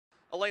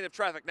A lane of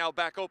traffic now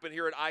back open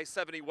here at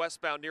I-70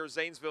 westbound near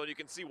Zanesville, and you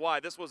can see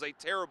why. This was a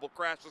terrible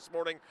crash this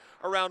morning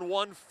around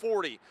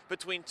 1:40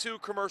 between two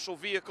commercial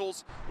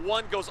vehicles.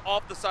 One goes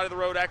off the side of the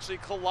road, actually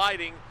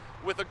colliding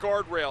with a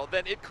guardrail.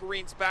 Then it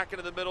careens back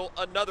into the middle.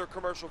 Another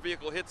commercial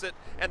vehicle hits it,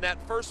 and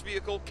that first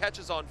vehicle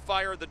catches on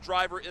fire. The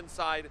driver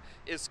inside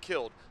is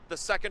killed. The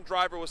second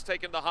driver was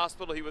taken to the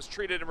hospital. He was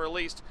treated and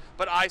released.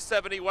 But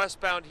I-70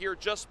 westbound here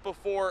just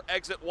before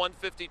exit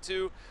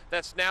 152,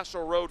 that's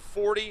National Road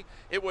 40,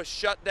 it was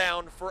shut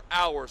down for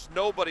hours.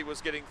 Nobody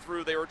was getting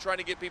through. They were trying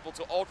to get people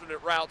to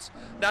alternate routes.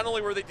 Not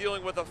only were they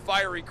dealing with a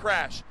fiery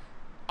crash,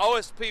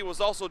 OSP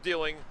was also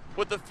dealing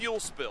with the fuel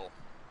spill.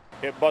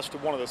 It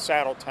busted one of the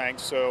saddle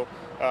tanks, so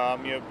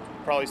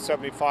probably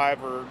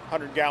 75 or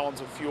 100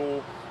 gallons of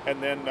fuel.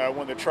 And then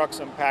when the trucks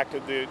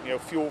impacted, the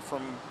fuel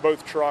from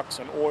both trucks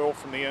and oil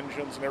from the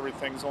engines and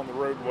everything's on the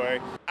roadway.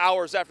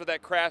 Hours after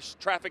that crash,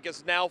 traffic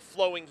is now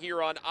flowing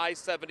here on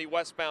I-70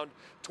 westbound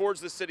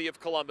towards the city of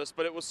Columbus,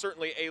 but it was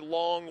certainly a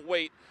long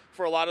wait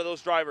for a lot of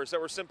those drivers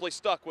that were simply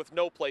stuck with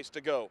no place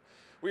to go.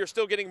 We are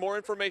still getting more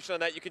information on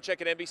that. You can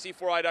check at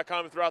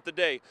NBC4i.com throughout the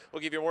day.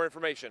 We'll give you more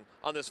information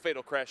on this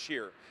fatal crash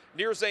here.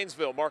 Near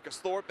Zanesville, Marcus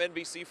Thorpe,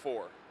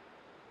 NBC4.